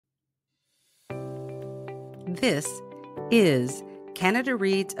This is Canada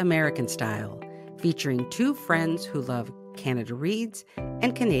Reads American Style, featuring two friends who love Canada Reads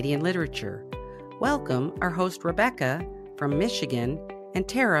and Canadian literature. Welcome our host Rebecca from Michigan and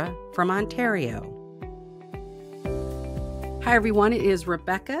Tara from Ontario. Hi everyone, it is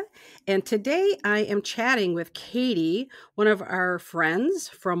Rebecca, and today I am chatting with Katie, one of our friends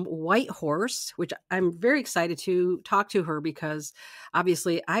from Whitehorse, which I'm very excited to talk to her because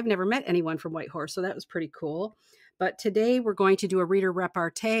obviously I've never met anyone from Whitehorse, so that was pretty cool. But today we're going to do a reader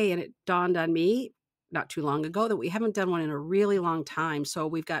repartee, and it dawned on me not too long ago that we haven't done one in a really long time. So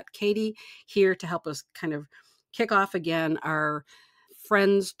we've got Katie here to help us kind of kick off again our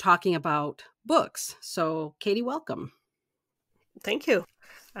friends talking about books. So Katie, welcome. Thank you.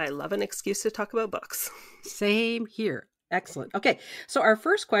 I love an excuse to talk about books. Same here. Excellent. Okay, so our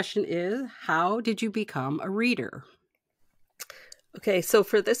first question is, how did you become a reader? Okay, so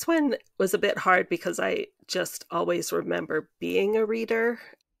for this one it was a bit hard because I just always remember being a reader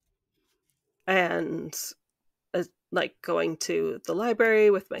and like going to the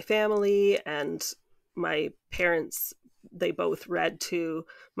library with my family, and my parents, they both read to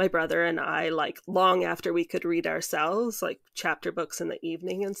my brother and I like long after we could read ourselves, like chapter books in the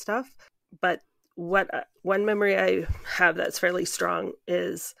evening and stuff. But one memory I have that's fairly strong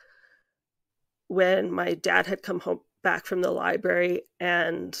is when my dad had come home back from the library,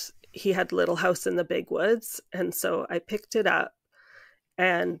 and he had Little House in the Big Woods. And so I picked it up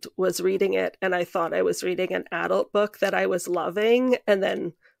and was reading it, and I thought I was reading an adult book that I was loving. And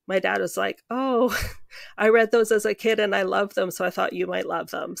then my dad was like, "Oh, I read those as a kid and I loved them, so I thought you might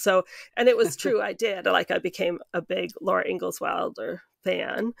love them." So, and it was true, I did. Like, I became a big Laura Ingalls Wilder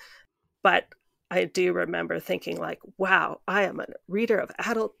fan. But I do remember thinking like, wow, I am a reader of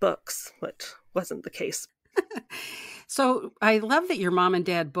adult books, which wasn't the case. So I love that your mom and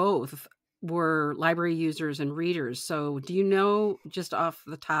dad both were library users and readers. So do you know just off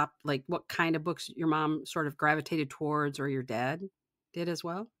the top, like what kind of books your mom sort of gravitated towards, or your dad did as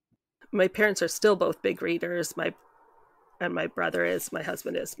well? My parents are still both big readers. My brother is, my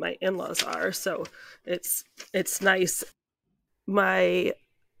husband is, my in-laws are. So it's nice. My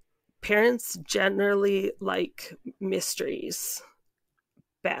parents generally like mysteries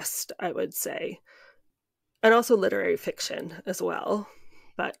best, I would say, and also literary fiction as well.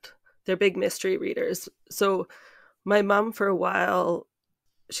 But they're big mystery readers. So my mom, for a while,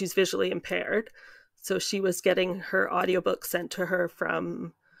 she's visually impaired. So she was getting her audiobook sent to her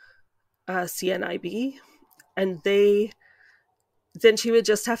from CNIB. And then she would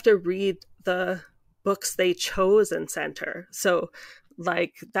just have to read the books they chose and sent her. So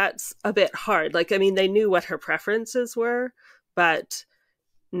like, that's a bit hard. Like, I mean, they knew what her preferences were, but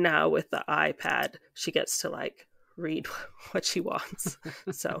now with the iPad, she gets to like read what she wants.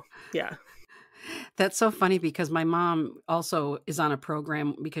 So yeah. That's so funny because my mom also is on a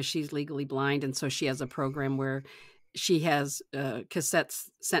program because she's legally blind. And so she has a program where she has cassettes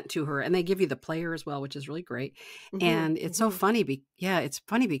sent to her, and they give you the player as well, which is really great. Mm-hmm. And it's so funny. It's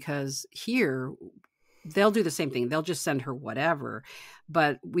funny because here they'll do the same thing. They'll just send her whatever.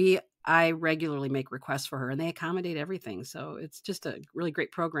 But I regularly make requests for her, and they accommodate everything. So it's just a really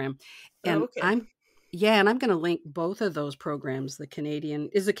great program. And okay. and I'm going to link both of those programs. The Canadian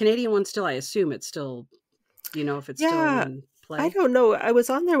one still, I assume it's still, do you know if it's still in play? I don't know. I was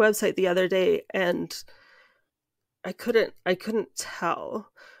on their website the other day and I couldn't tell,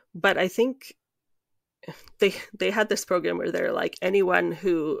 but I think they had this program where they're like, anyone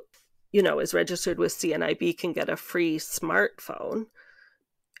who, is registered with CNIB can get a free smartphone.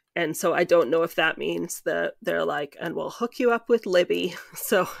 And so I don't know if that means that they're like, and we'll hook you up with Libby.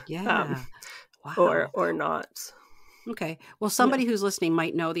 So yeah. Wow. Or not. Okay. Well, somebody who's listening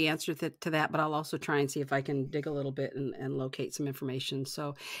might know the answer to that, but I'll also try and see if I can dig a little bit and locate some information.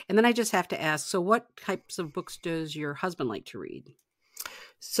 So, and then I just have to ask, so what types of books does your husband like to read?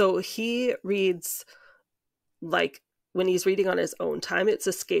 So he reads, like, when he's reading on his own time, it's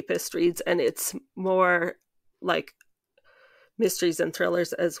escapist reads, and it's more like mysteries and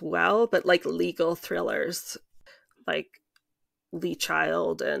thrillers as well, but like legal thrillers, like Lee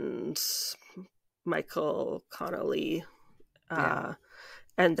Child and Michael Connolly.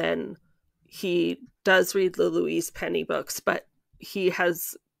 And then he does read the Louise Penny books, but he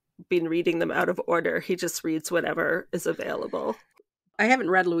has been reading them out of order. He just reads whatever is available. I haven't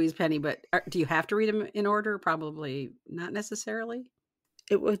read Louise Penny, but do you have to read them in order? Probably not necessarily.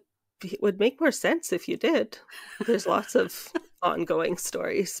 It would make more sense if you did. There's lots of ongoing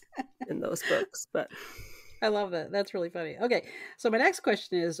stories in those books, but I love that. That's really funny. Okay. So my next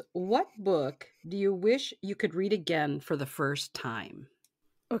question is, what book do you wish you could read again for the first time?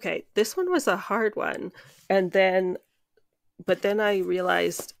 Okay, this one was a hard one. And then, but then I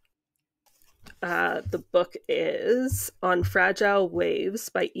realized the book is On Fragile Waves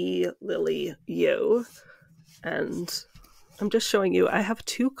by E. Lily Yu. And I'm just showing you, I have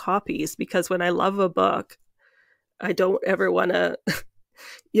 2 copies because when I love a book, I don't ever want to,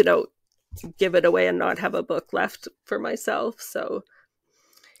 you know, give it away and not have a book left for myself. So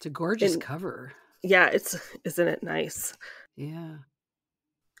It's a gorgeous cover. Yeah, isn't it nice? Yeah.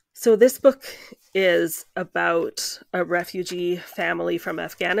 So this book is about a refugee family from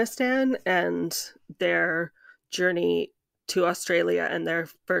Afghanistan and their journey to Australia and their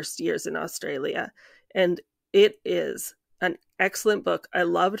first years in Australia. And it is an excellent book. I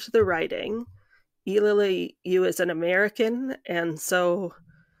loved the writing. E. Lily Yu is an American, and so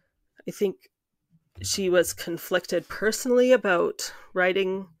I think she was conflicted personally about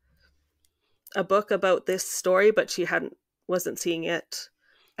writing a book about this story, but she wasn't seeing it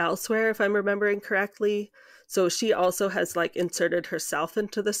elsewhere, if I'm remembering correctly. So she also has like inserted herself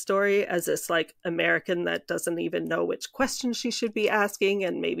into the story as this like American that doesn't even know which questions she should be asking,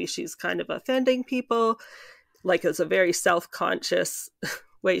 and maybe she's kind of offending people. Like it's a very self-conscious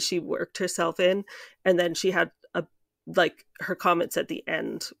way she worked herself in. And then she had like her comments at the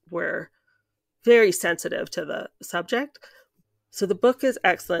end were very sensitive to the subject. So the book is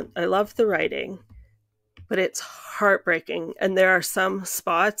excellent. I love the writing, but it's heartbreaking. And there are some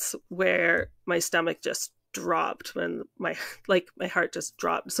spots where my stomach just dropped when my heart just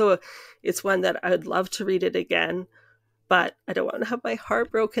dropped. So it's one that I would love to read it again, but I don't want to have my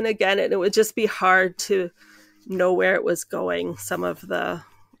heart broken again. And it would just be hard to know where it was going, some of the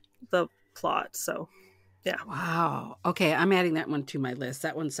plot. So yeah. Wow. Okay, I'm adding that one to my list.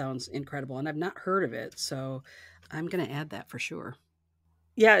 That one sounds incredible, and I've not heard of it, so I'm going to add that for sure.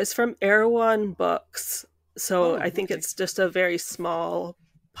 Yeah, it's from Erewhon Books. So I think okay. it's just a very small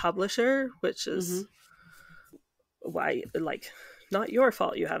publisher, which is why, like, not your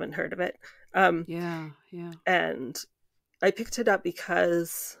fault you haven't heard of it. Yeah. And I picked it up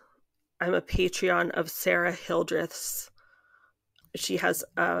because I'm a Patreon of Sarah Hildreth's. She has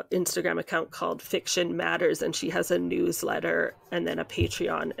an Instagram account called Fiction Matters, and she has a newsletter and then a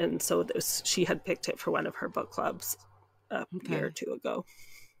Patreon. And so she had picked it for one of her book clubs a year or 2 ago.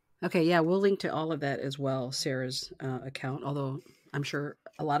 Okay, yeah, we'll link to all of that as well, Sarah's account, although I'm sure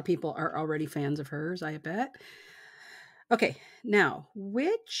a lot of people are already fans of hers, I bet. Okay, now,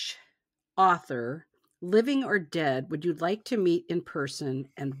 which author, living or dead, would you like to meet in person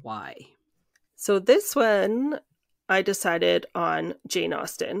and why? So this one, I decided on Jane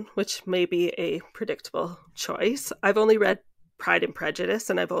Austen, which may be a predictable choice. I've only read Pride and Prejudice,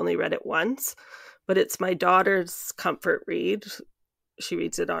 and I've only read it once, but it's my daughter's comfort read. She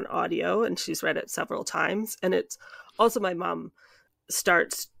reads it on audio, and she's read it several times. And it's also my mom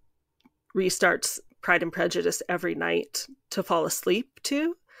restarts Pride and Prejudice every night to fall asleep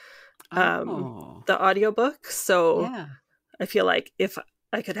to the audiobook. So yeah. I feel like if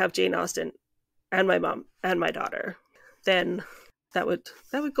I could have Jane Austen and my mom and my daughter, then that would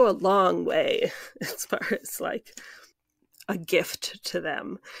go a long way as far as like a gift to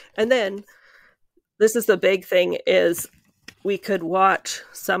them. And then this is the big thing, is we could watch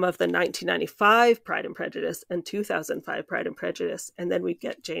some of the 1995 Pride and Prejudice and 2005 Pride and Prejudice, and then we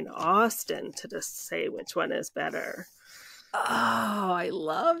get Jane Austen to just say which one is better. Oh, I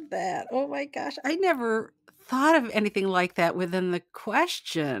love that. Oh my gosh. I never thought of anything like that within the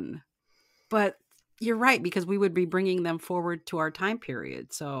question. But you're right, because we would be bringing them forward to our time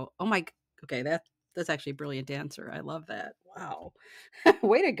period. So, okay, that's actually a brilliant answer. I love that. Wow.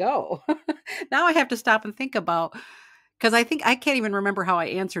 Way to go. Now I have to stop and think about, because I think I can't even remember how I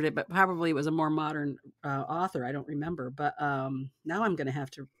answered it, but probably it was a more modern author. I don't remember. But now I'm going to have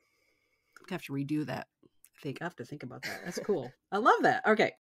to redo that. I have to think about that. That's cool. I love that.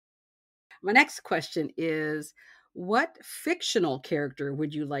 Okay. My next question is, what fictional character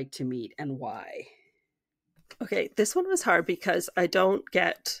would you like to meet and why? Okay, this one was hard because I don't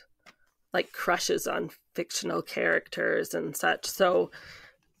get like crushes on fictional characters and such. So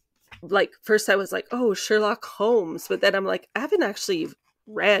like first I was like, oh, Sherlock Holmes. But then I'm like, I haven't actually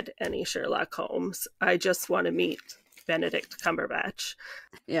read any Sherlock Holmes. I just want to meet Benedict Cumberbatch.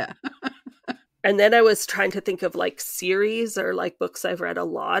 Yeah. And then I was trying to think of like series or like books I've read a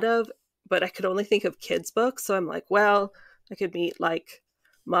lot of, but I could only think of kids' books. So I'm like, well, I could meet like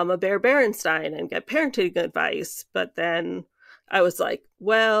Mama Bear Berenstein and get parenting advice. But then I was like,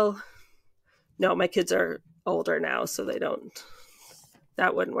 well, no, my kids are older now, so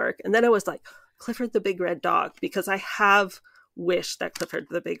that wouldn't work. And then I was like, Clifford the Big Red Dog, because I have wished that Clifford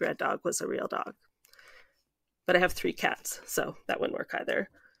the Big Red Dog was a real dog. But I have 3 cats, so that wouldn't work either.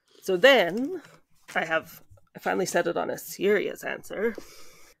 So then I finally settled on a serious answer,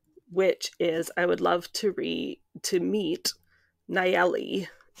 which is I would love to meet Nayeli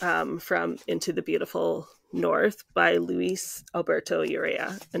from Into the Beautiful North by Luis Alberto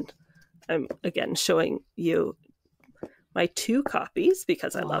Urrea. And I'm again showing you my 2 copies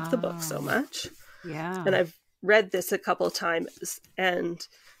because I love the book so much. Yeah. And I've read this a couple times, and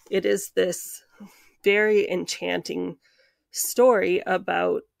it is this very enchanting story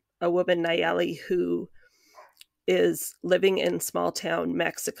about a woman, Nayeli, who is living in small town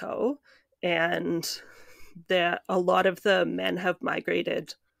Mexico, and a lot of the men have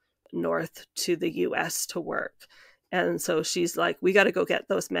migrated north to the US to work. And so she's like, we got to go get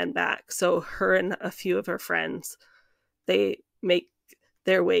those men back. So her and a few of her friends, they make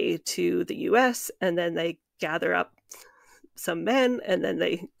their way to the US, and then they gather up some men, and then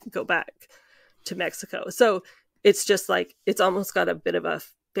they go back to Mexico. So it's just like, it's almost got a bit of a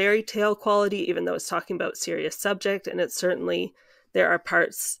fairy tale quality, even though it's talking about serious subject. And it's certainly, there are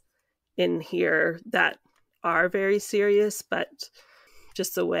parts in here that are very serious, but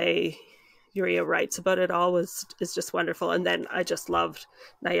just the way Urrea writes about it all is just wonderful. And then I just loved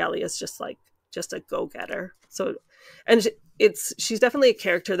Nayeli as just a go-getter. So, and she's definitely a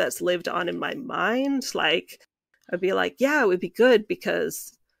character that's lived on in my mind. Like, I'd be like, yeah, it would be good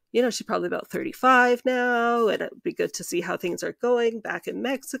because, she's probably about 35 now, and it would be good to see how things are going back in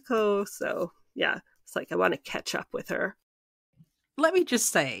Mexico. So yeah, it's like I want to catch up with her. Let me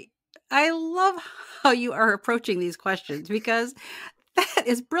just say, I love how you are approaching these questions because that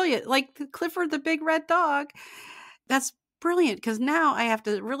is brilliant. Like Clifford the Big Red Dog, that's brilliant because now I have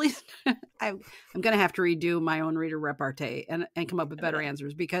to really, I'm going to have to redo my own reader repartee and come up with better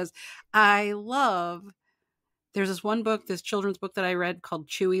answers because I love, there's this one book, this children's book that I read called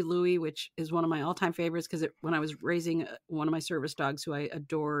Chewy Louie, which is one of my all-time favorites because when I was raising one of my service dogs who I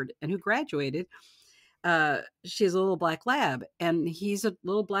adored and who graduated, she has a little black lab and he's a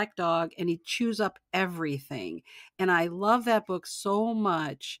little black dog and he chews up everything. And I love that book so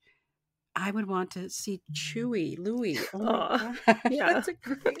much. I would want to see Chewy Louie. Oh my gosh. Yeah. That's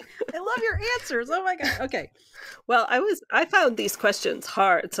great. I love your answers. Oh my God. Okay. Well, I found these questions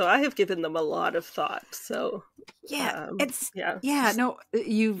hard, so I have given them a lot of thought. So yeah, no,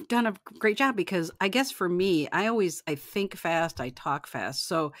 you've done a great job because I guess for me, I think fast, I talk fast.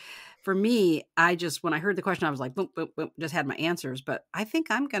 So for me, when I heard the question, I was like, boom, boom, boom, just had my answers. But I think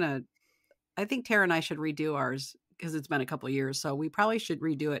Tara and I should redo ours because it's been a couple of years. So we probably should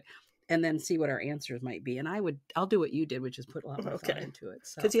redo it and then see what our answers might be. And I'll do what you did, which is put a lot more thought into it.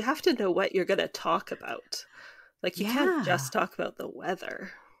 So because you have to know what you're going to talk about. Like you can't just talk about the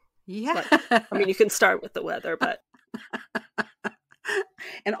weather. Yeah. I mean, you can start with the weather, but.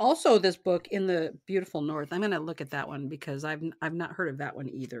 And also this book In the Beautiful North, I'm going to look at that one because I've not heard of that one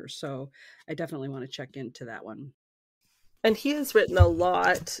either. So I definitely want to check into that one. And he has written a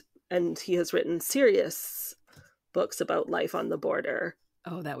lot, and he has written serious books about life on the border.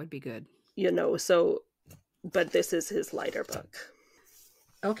 Oh, that would be good. But this is his lighter book.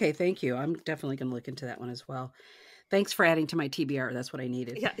 Okay, thank you. I'm definitely going to look into that one as well. Thanks for adding to my TBR. That's what I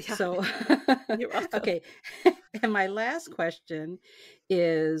needed. Yeah. So, you're welcome. Okay. And my last question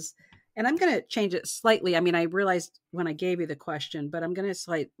is, and I'm going to change it slightly. I mean, I realized when I gave you the question, but I'm going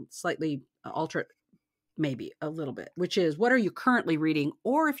to slightly alter it maybe a little bit, which is, what are you currently reading?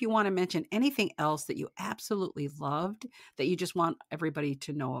 Or if you want to mention anything else that you absolutely loved that you just want everybody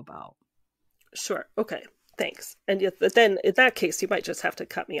to know about. Sure. Okay. Thanks. And then in that case, you might just have to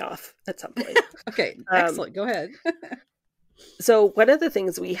cut me off at some point. Okay. Excellent. Go ahead. So one of the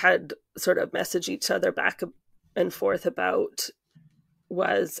things we had sort of messaged each other back and forth about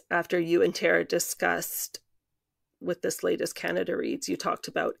was after you and Tara discussed with this latest Canada Reads, you talked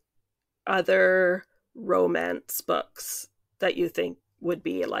about other romance books that you think would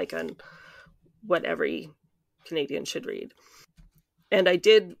be like on what every Canadian should read. And I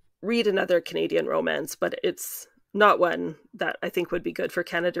did read another Canadian romance, but it's not one that I think would be good for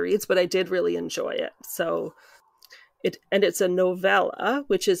Canada Reads, but I did really enjoy it. So it's a novella,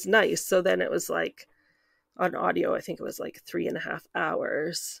 which is nice. So then it was like on audio, I think it was like 3.5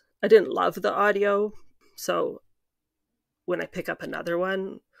 hours. I didn't love the audio. So when I pick up another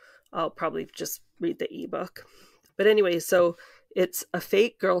one, I'll probably just read the ebook. But anyway, so it's A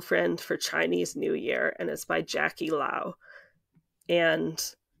Fake Girlfriend for Chinese New Year, and it's by Jackie Lau. And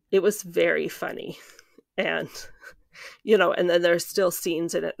it was very funny. And, and then there's still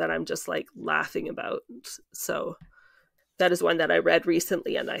scenes in it that I'm just like laughing about. So that is one that I read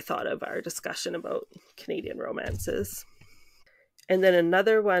recently, and I thought of our discussion about Canadian romances. And then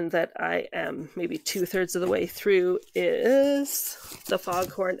another one that I am maybe 2/3 of the way through is The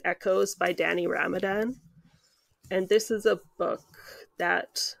Foghorn Echoes by Danny Ramadan. And this is a book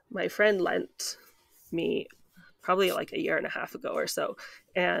that my friend lent me probably like a year and a half ago or so.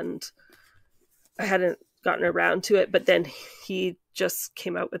 And I hadn't gotten around to it, but then he just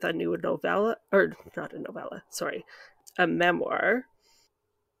came out with a new novella, or not a novella, sorry, a memoir.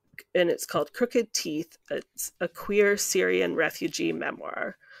 And it's called Crooked Teeth. It's a queer Syrian refugee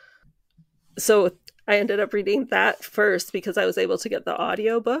memoir. So I ended up reading that first because I was able to get the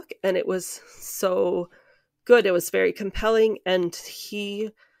audiobook, and it was so good. It was very compelling, and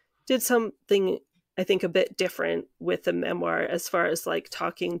he did something, I think, a bit different with the memoir as far as like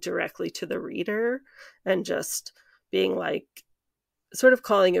talking directly to the reader and just being like sort of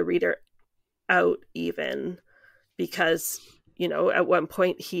calling a reader out, even because, you know, at one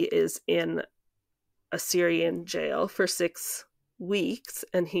point he is in a Syrian jail for 6 weeks,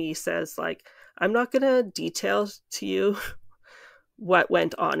 and he says like, I'm not going to detail to you what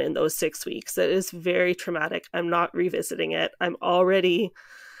went on in those 6 weeks. That is very traumatic. I'm not revisiting it. I'm already,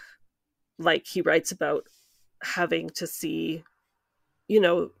 like, he writes about having to see, you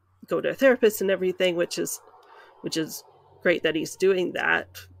know, go to a therapist and everything, which is great that he's doing that,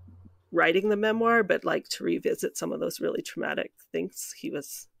 writing the memoir, but like to revisit some of those really traumatic things, he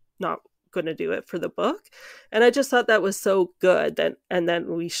was not going to do it for the book. And I just thought that was so good that, and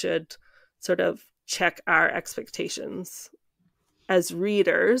then we should sort of check our expectations as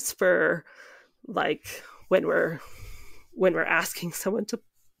readers for like when we're asking someone to,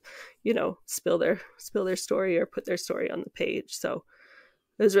 you know, spill their story or put their story on the page. So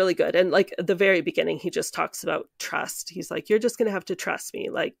it was really good. And like at the very beginning, he just talks about trust. He's like, you're just going to have to trust me.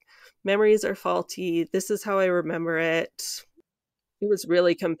 Like, memories are faulty. This is how I remember it. It was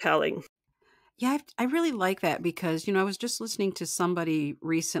really compelling. Yeah, I really like that because, you know, I was just listening to somebody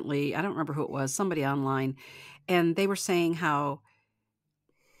recently. I don't remember who it was, somebody online, and they were saying how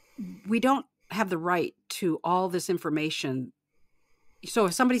we don't have the right to all this information. So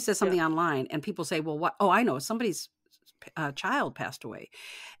if somebody says Yeah. something online and people say, well, what? Oh, I know, somebody's child passed away.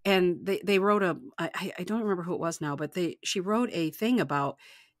 And they wrote I don't remember who it was now, but she wrote a thing about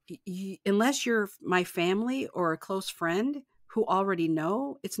unless you're my family or a close friend who already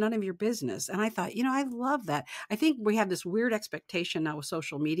know, it's none of your business. And I thought, you know, I love that. I think we have this weird expectation now with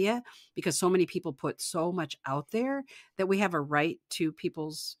social media because so many people put so much out there that we have a right to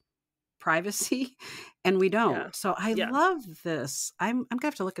people's privacy and we Yeah. don't. So I Yeah. love this. I'm gonna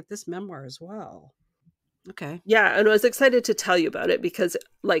have to look at this memoir as well. Okay. Yeah. And I was excited to tell you about it because,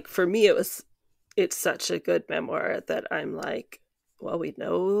 like, for me, it's such a good memoir that I'm like, well, we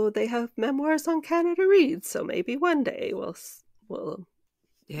know they have memoirs on Canada Reads, so maybe one day we'll see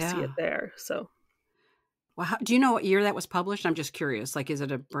Yeah. it there. So, Well, do you know what year that was published? I'm just curious. Like, is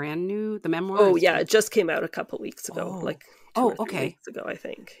it a brand new, the memoir oh is yeah, it just came out a couple weeks ago, oh, like 2 or 3 okay. weeks ago, I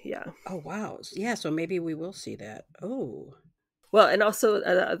think. Yeah. Oh, wow. Yeah. So maybe we will see that. Oh, Well, and also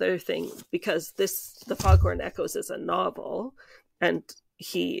another thing, because The Foghorn Echoes is a novel, and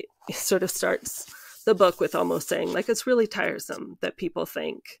he sort of starts the book with almost saying, like, it's really tiresome that people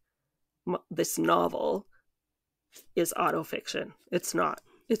think this novel is autofiction. It's not.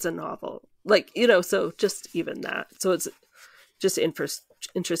 It's a novel. Like, you know, so just even that. So it's just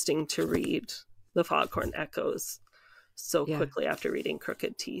interesting to read The Foghorn Echoes so yeah. quickly after reading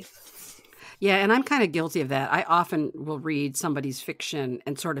Crooked Teeth. Yeah. And I'm kind of guilty of that. I often will read somebody's fiction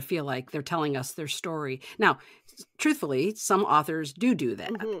and sort of feel like they're telling us their story. Now, truthfully, some authors do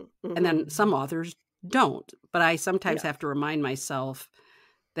that. Mm-hmm, And mm-hmm. then some authors don't. But I sometimes Yeah. have to remind myself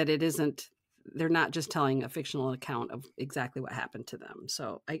that they're not just telling a fictional account of exactly what happened to them.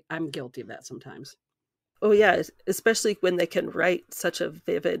 So I'm guilty of that sometimes. Oh yeah, especially when they can write such a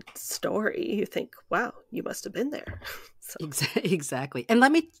vivid story. You think, wow, you must have been there. So. Exactly. And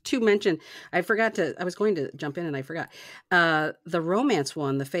let me mention, I was going to jump in and I forgot. The romance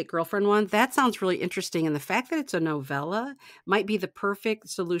one, the fake girlfriend one, that sounds really interesting. And the fact that it's a novella might be the perfect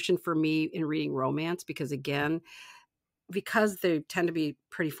solution for me in reading romance because again, because they tend to be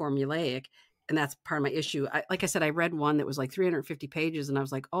pretty formulaic, and that's part of my issue. Like I said, I read one that was like 350 pages and I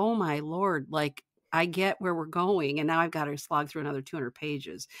was like, oh my Lord, like I get where we're going. And now I've got to slog through another 200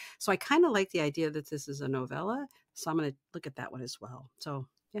 pages. So I kind of like the idea that this is a novella. So I'm going to look at that one as well. So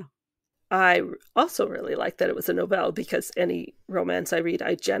yeah. I also really like that it was a novella because any romance I read,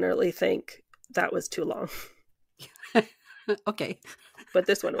 I generally think that was too long. Okay. But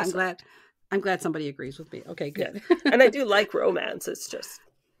this one was I'm glad somebody agrees with me. Okay, good. Yeah. And I do like romance. It's just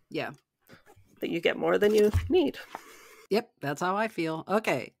yeah, that you get more than you need. Yep, that's how I feel.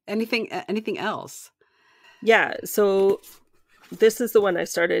 Okay. Anything else? Yeah. So This is the one I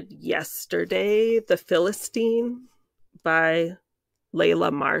started yesterday, The Philistine by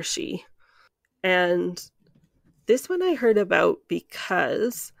Leila Marshy. And this one I heard about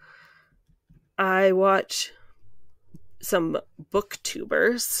because I watch some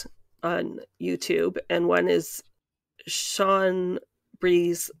booktubers on YouTube, and one is Sean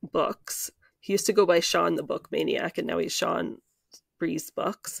Breeze Books. He used to go by Sean the Book Maniac, and now he's Sean Breeze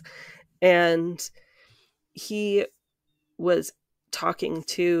Books. And he was talking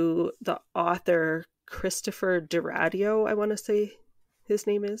to the author Christopher DiRadio, I want to say his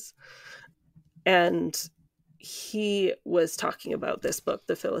name is. And he was talking about this book,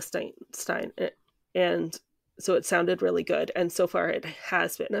 The Philistine. And so it sounded really good. And so far it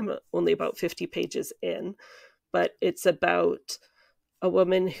has been. I'm only about 50 pages in. But it's about a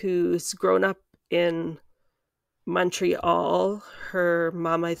woman who's grown up in Montreal. Her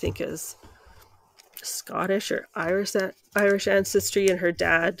mom, I think, is Scottish or Irish ancestry, and her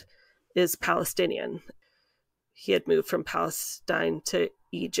dad is Palestinian. He had moved from Palestine to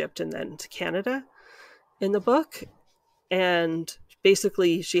Egypt and then to Canada in the book. And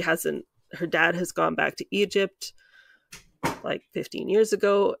basically her dad has gone back to Egypt like 15 years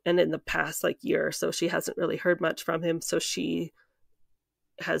ago, and in the past like year or so she hasn't really heard much from him, so she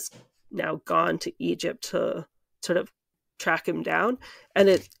has now gone to Egypt to sort of track him down. And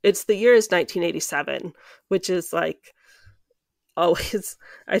it's the year is 1987, which is like always,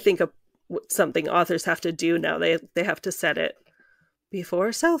 I think, something authors have to do now. They have to set it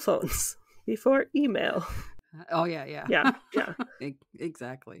before cell phones, before email. Oh yeah. Yeah.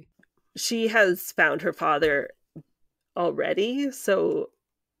 Exactly. She has found her father already, so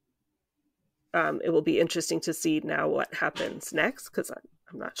it will be interesting to see now what happens next, because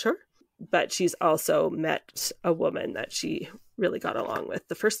I'm not sure. But she's also met a woman that she really got along with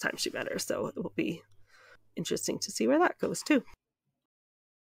the first time she met her, so it will be interesting to see where that goes too.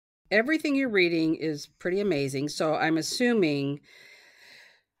 Everything you're reading is pretty amazing, so I'm assuming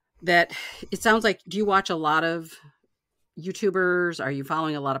that it sounds like, do you watch a lot of YouTubers? Are you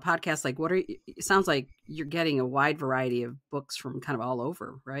following a lot of podcasts? Like, it sounds like you're getting a wide variety of books from kind of all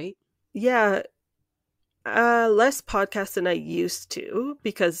over, right? Yeah. Less podcasts than I used to,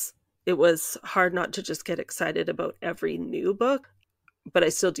 because it was hard not to just get excited about every new book, but I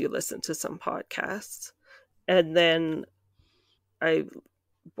still do listen to some podcasts. And then I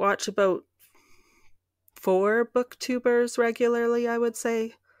watch about 4 booktubers regularly, I would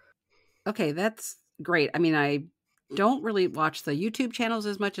say. Okay, that's great. I mean, I don't really watch the YouTube channels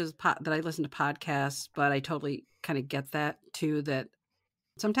as much as that I listen to podcasts, but I totally kind of get that too, that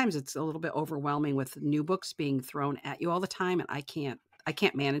sometimes it's a little bit overwhelming with new books being thrown at you all the time, and I can't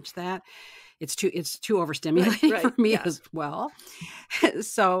manage that. It's too overstimulating right, for me yeah. as well.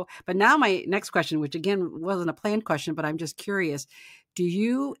 So, but now my next question, which again wasn't a planned question, but I'm just curious, do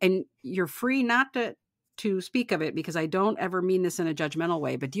you, and you're free not to speak of it because I don't ever mean this in a judgmental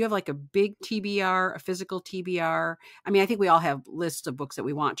way, but do you have like a big TBR, a physical TBR? I mean, I think we all have lists of books that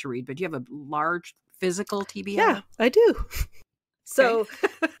we want to read, but do you have a large physical TBR? Yeah, I do. So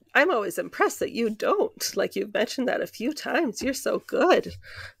I'm always impressed that you don't. Like, you've mentioned that a few times. You're so good.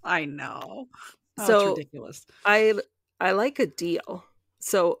 I know. Oh, So it's ridiculous. I like a deal.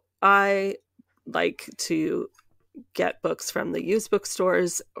 So I like to get books from the used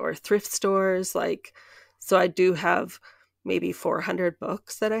bookstores or thrift stores. Like, so I do have maybe 400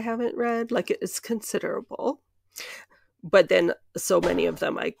 books that I haven't read. Like, it's considerable. But then so many of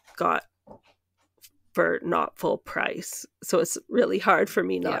them I got for not full price. So it's really hard for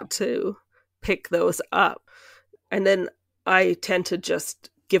me not to pick those up. And then I tend to just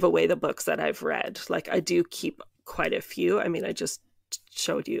give away the books that I've read. Like, I do keep quite a few. I mean, I just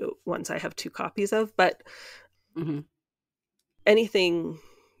showed you ones I have 2 copies of, but anything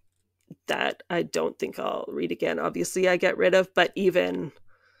that I don't think I'll read again, obviously I get rid of. But even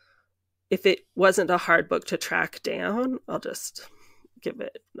if it wasn't a hard book to track down, I'll just give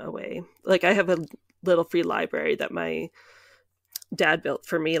it away. Like, I have a little free library that my dad built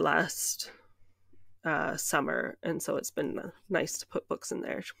for me last summer, and so it's been nice to put books in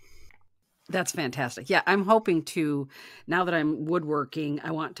there. That's fantastic. Yeah, I'm hoping to, now that I'm woodworking,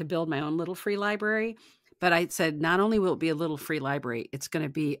 I want to build my own little free library. But I said, not only will it be a little free library, it's going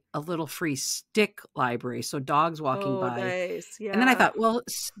to be a little free stick library. So dogs walking by. Nice. Yeah. And then I thought, well,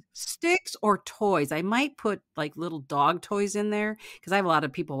 sticks or toys. I might put like little dog toys in there because I have a lot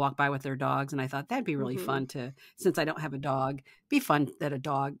of people walk by with their dogs. And I thought that'd be really fun to, since I don't have a dog, be fun that a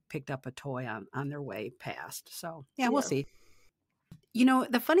dog picked up a toy on their way past. So yeah, we'll see. You know,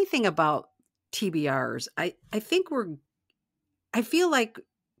 the funny thing about TBRs, I think I feel like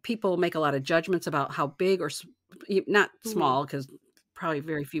people make a lot of judgments about how big or not Mhm. small, because probably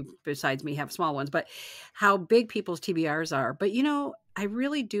very few besides me have small ones, but how big people's TBRs are. But, I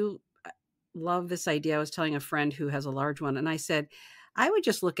really do love this idea. I was telling a friend who has a large one, and I said, I would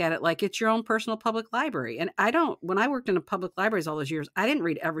just look at it like it's your own personal public library. And when I worked in a public libraries all those years, I didn't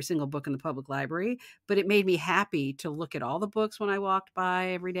read every single book in the public library, but it made me happy to look at all the books when I walked by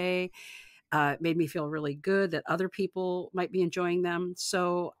every day. It made me feel really good that other people might be enjoying them.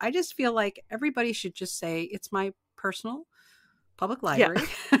 So I just feel like everybody should just say it's my personal public Yeah. library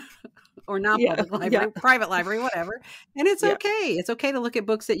or Yeah. non-public library, Yeah. private library, whatever. And it's Yeah. okay. It's okay to look at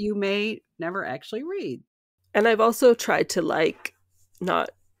books that you may never actually read. And I've also tried to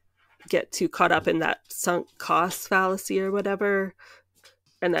not get too caught up in that sunk cost fallacy or whatever.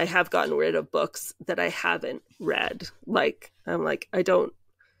 And I have gotten rid of books that I haven't read. I'm like, I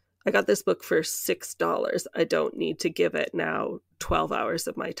got this book for $6. I don't need to give it now 12 hours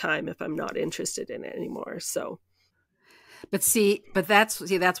of my time if I'm not interested in it anymore. So, But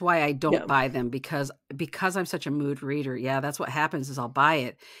that's why I don't Yeah. buy them, because I'm such a mood reader. Yeah, that's what happens is I'll buy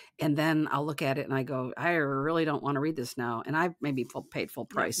it and then I'll look at it and I go, I really don't want to read this now. And I've maybe paid full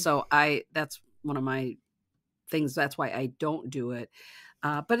price. So that's one of my things. That's why I don't do it.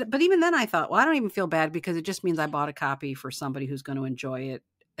 But even then I thought, well, I don't even feel bad because it just means I bought a copy for somebody who's going to enjoy it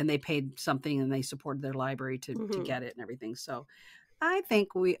and they paid something and they supported their library to get it and everything. So I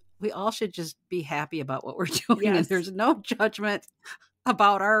think we all should just be happy about what we're doing, and Yes. there's no judgment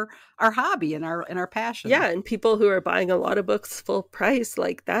about our hobby and our passion. Yeah, and people who are buying a lot of books full price,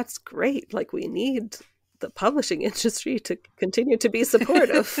 that's great. We need the publishing industry to continue to be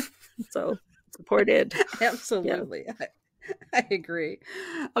supportive. So supported. Absolutely. Yeah. I agree.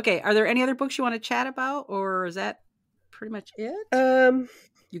 Okay, are there any other books you want to chat about, or is that pretty much it?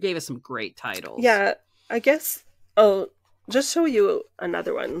 You gave us some great titles. Yeah, I guess I'll just show you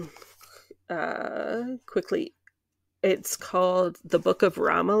another one quickly. It's called The Book of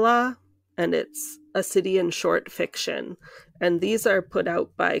Ramallah, and it's a Syrian short fiction. And these are put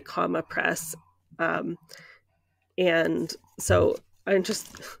out by Comma Press. And so I'm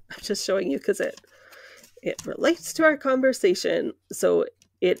just showing you because it relates to our conversation. So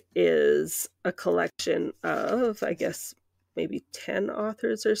it is a collection of, I guess, maybe 10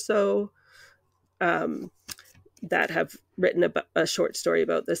 authors or so that have written a short story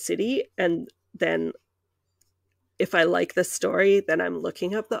about the city. And then if I like the story, then I'm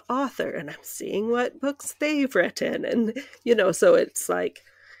looking up the author and I'm seeing what books they've written. And, so it's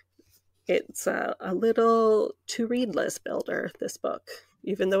it's a little to-read list builder, this book,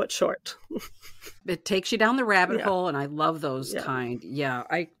 even though it's short. It takes you down the rabbit hole, and I love those kind. Yeah,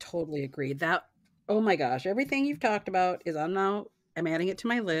 I totally agree. Oh my gosh, everything you've talked about is I'm adding it to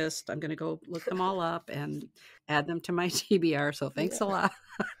my list. I'm going to go look them all up and add them to my TBR. So thanks a lot.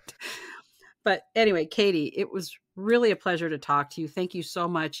 But anyway, Katie, it was really a pleasure to talk to you. Thank you so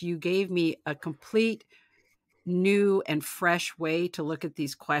much. You gave me a complete new and fresh way to look at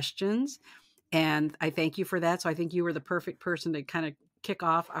these questions. And I thank you for that. So I think you were the perfect person to kind of kick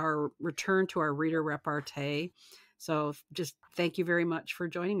off our return to our reader repartee. So just thank you very much for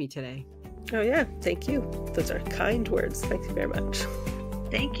joining me today. Oh, yeah. Thank you. Those are kind words. Thank you very much.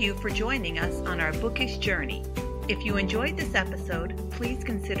 Thank you for joining us on our bookish journey. If you enjoyed this episode, please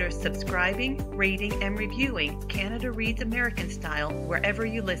consider subscribing, rating, and reviewing Canada Reads American Style wherever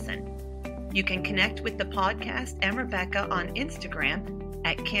you listen. You can connect with the podcast and Rebecca on Instagram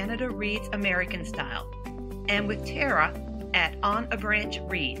at Canada Reads American Style and with Tara at On a Branch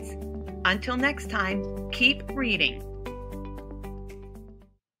Reads. Until next time, keep reading.